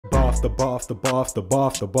after bar after bar after bar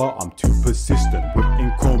after bar. I'm too persistent,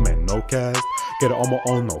 putting comment, no cast. Get it on my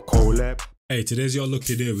own, no collab. Hey, today's your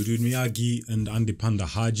lucky day. We're doing Miyagi and Andy Panda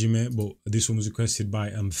Hajime, but this one was requested by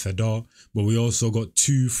Fedor. But we also got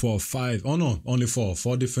 2, 4, 5. Oh no, only 4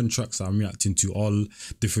 different tracks that I'm reacting to, all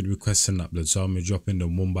different requests and that, blood. So I'm gonna drop in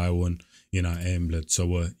them one by one, you know, blood.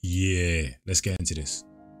 So yeah, let's get into this.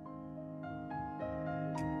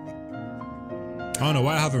 I don't know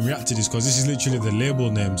why I haven't reacted to this, because this is literally the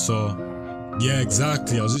label name. So yeah,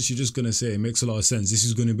 exactly. I was literally just gonna say it makes a lot of sense. This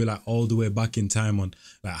is gonna be like all the way back in time on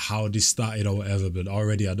like how this started or whatever. But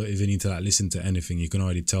already I don't even need to like listen to anything. You can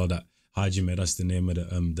already tell that Hajime, that's the name of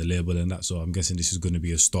the label and that. So I'm guessing this is gonna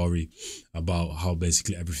be a story about how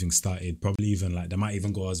basically everything started. Probably even like they might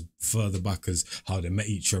even go as further back as how they met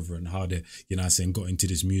each other and how they, you know what I'm saying, got into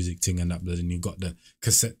this music thing and that. But then you got the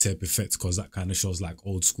cassette tape effect, because that kind of shows like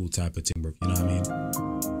old school type of thing, bro. You know what I mean?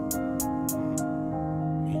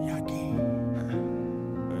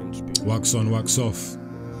 Wax on, wax off.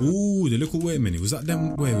 Ooh, the little wait a minute. Was that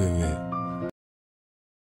them? Wait.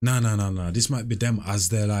 Nah. This might be them as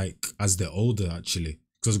they're like, as they're older actually.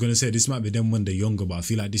 Because I was gonna say this might be them when they're younger, but I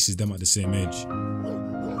feel like this is them at the same age.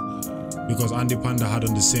 Because Andy Panda had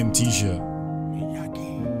on the same t-shirt.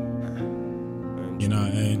 You know what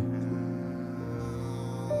I mean?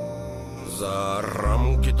 За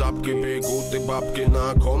рамки тапки бегут и бабки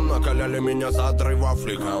на ком накаляли меня, задрывав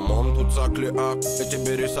ликамон. Тут заклеак, и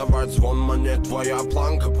тебе рисовать звон монет. Твоя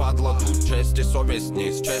планка падла, тут честь и совесть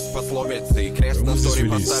низ. Честь пословицы, крест на сторе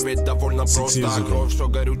поставить довольно просто. Кровь, что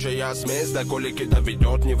горючая смесь, до колики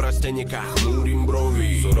доведет, не в растенниках, хмурим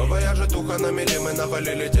брови. Суровая же туха на мели, мы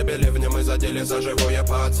навалили тебе ливнем и задели за живое,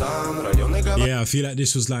 пацан. Районы говорят. Yeah, I feel like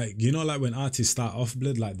this was like, you know, like when artists start off,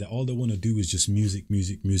 blood, like all they want to do is just music.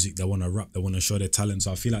 They want to rap. They want to show their talent.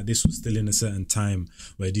 So I feel like this was still in a certain time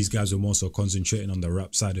where these guys were more so concentrating on the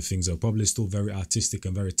rap side of things. They're probably still very artistic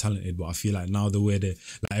and very talented, but I feel like now the way they,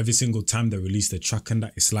 like every single time they release a track and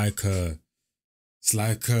that, it's like a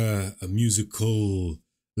musical,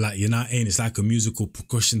 like, you know what I mean? It's like a musical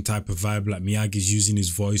percussion type of vibe. Like Miyagi's using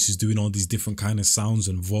his voice, he's doing all these different kind of sounds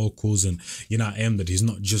and vocals, and you know what I mean, that he's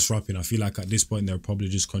not just rapping. I feel like at this point they're probably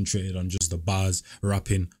just concentrated on just the bars,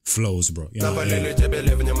 rapping, flows, bro. You know what I mean?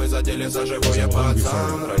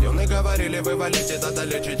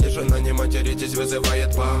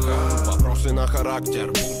 Вопросы на характер,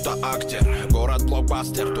 будто актер. Город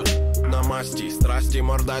блокбастер, тут на масти. Страсти,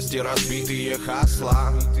 мордасти, разбитые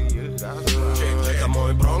хасла. Это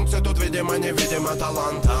мой Бронкс, и тут видимо невидимо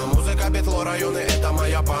таланта. Музыка, битло, районы, это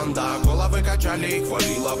моя банда. Головы качали и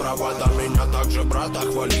хвалила бравада. Меня также брата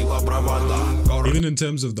хвалила бравада. Even in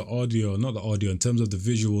terms of the audio, not the audio, in terms of the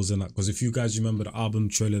visuals and that, because if you guys remember the album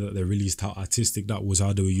trailer that they released, how artistic that was,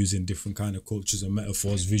 how they were using different kind of cultures and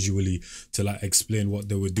metaphors visually to like explain what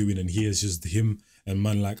they were doing. And here's just him and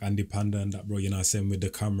man like Andy Panda and that, bro, you know what I'm saying, with the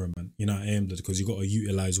camera, man. You know what I mean? Because you got to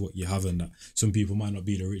utilize what you have and that. Some people might not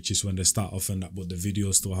be the richest when they start off and that, but the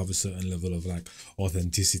videos still have a certain level of like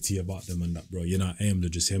authenticity about them and that, bro. You know what I mean? They're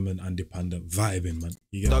just him and Andy Panda vibing, man.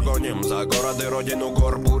 You get Догоним за города родину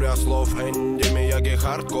гор, буря слов. Энди, Мияги,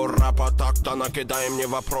 хардкор, рэпа так-то накидаем, не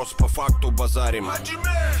вопрос, по факту базарим.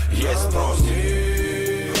 Есть спрос.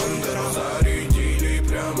 Зарядили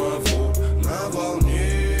прямо в лоб на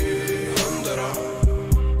волне.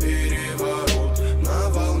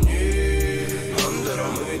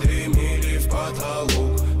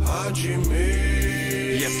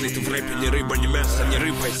 Если ты в рэпе не рыба, не мясо, не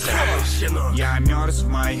рыпайся. Я мерз в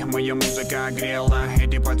май, моя музыка огрела.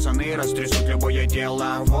 Эти пацаны растрясут любое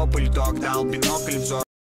дело. Вопль дог дал бинокль взор.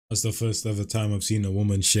 That's the first ever time I've seen a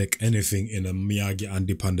woman shake anything in a Miyagi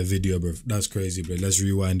Andy Panda video, bro. That's crazy, bro. Let's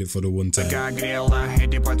rewind it for the one time. You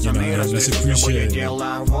know, let's appreciate it.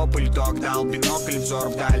 Вопль дог дал бинокль взор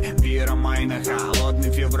вдаль. Вира майна,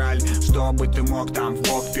 холодный февраль. Чтобы ты мог там в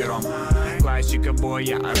бок пером. Классика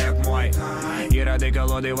боя, рэп мой. И рады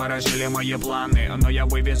голоды ворожили мои планы. Но я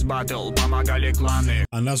вывез батл, помогали кланы.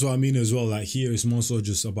 And that's what I mean as well. Like here, it's more so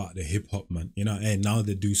just about the hip hop, man. You know, and now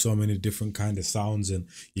they do so many different kind of sounds, and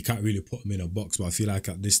you can't really put them in a box. But I feel like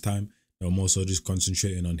at this time, they're more so just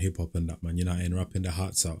concentrating on hip hop and that, man. You know, and rapping their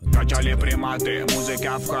hearts out. Качали приматы,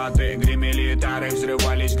 музыка в хаты. Гремели гитары,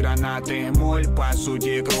 взрывались гранаты. Моль, по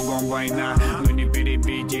сути, кругом война. Но не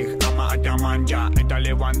перебить их, ама атаманджа. Это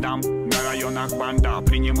Левандам. районах банда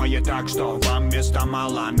принимает так, что вам места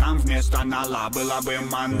мало, нам вместо нала была бы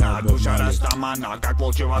манна. Душа растамана, как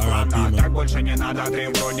волчьего клана. Так больше не надо, ты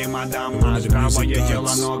вроде мадама. Здравое тело,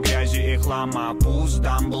 но грязи и хлама. Пусть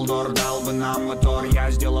Дамблдор дал бы нам мотор. Я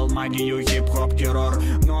сделал магию, хип-хоп, террор.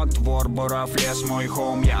 Но твор, Боров, лес, мой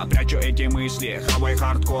хоум. Я прячу эти мысли, хавай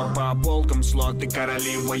хардкор. По полкам слоты,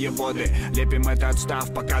 короли, воеводы. Лепим этот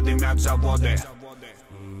став, пока дымят заводы.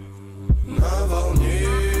 На волне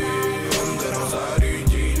Андера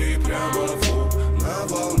зарядили прямо в лоб. На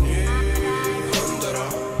волне Андера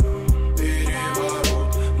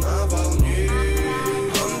переворот. На волне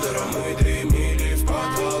Андера мы дымили в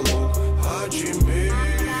потолок. Hajime.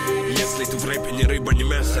 Если ты в рэпе не рыба, не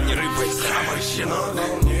мясо, не рыба, хавай щенок. На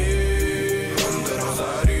волне Андера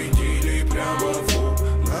зарядили прямо в лоб.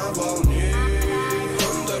 На волне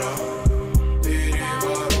Андера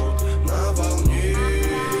переворот. На волне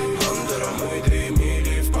мы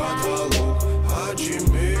дымили в потолок.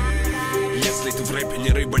 Hajime. Если ты в рэпе не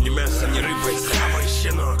рыба, не мясо, не рыба, хавай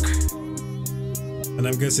щенок. And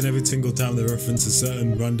I'm guessing every single time they reference a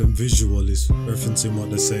certain random visual is referencing what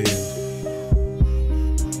they're saying.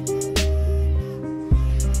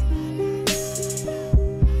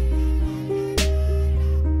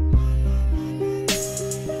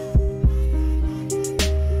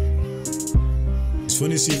 It's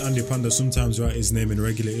funny seeing Andy Panda sometimes write his name in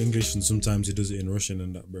regular English and sometimes he does it in Russian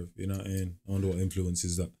and that, bro. You know what I mean? I wonder what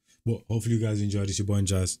influences that. But hopefully you guys enjoyed this. Your boy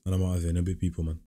Njies, and I'm out of here in a bit, people, man.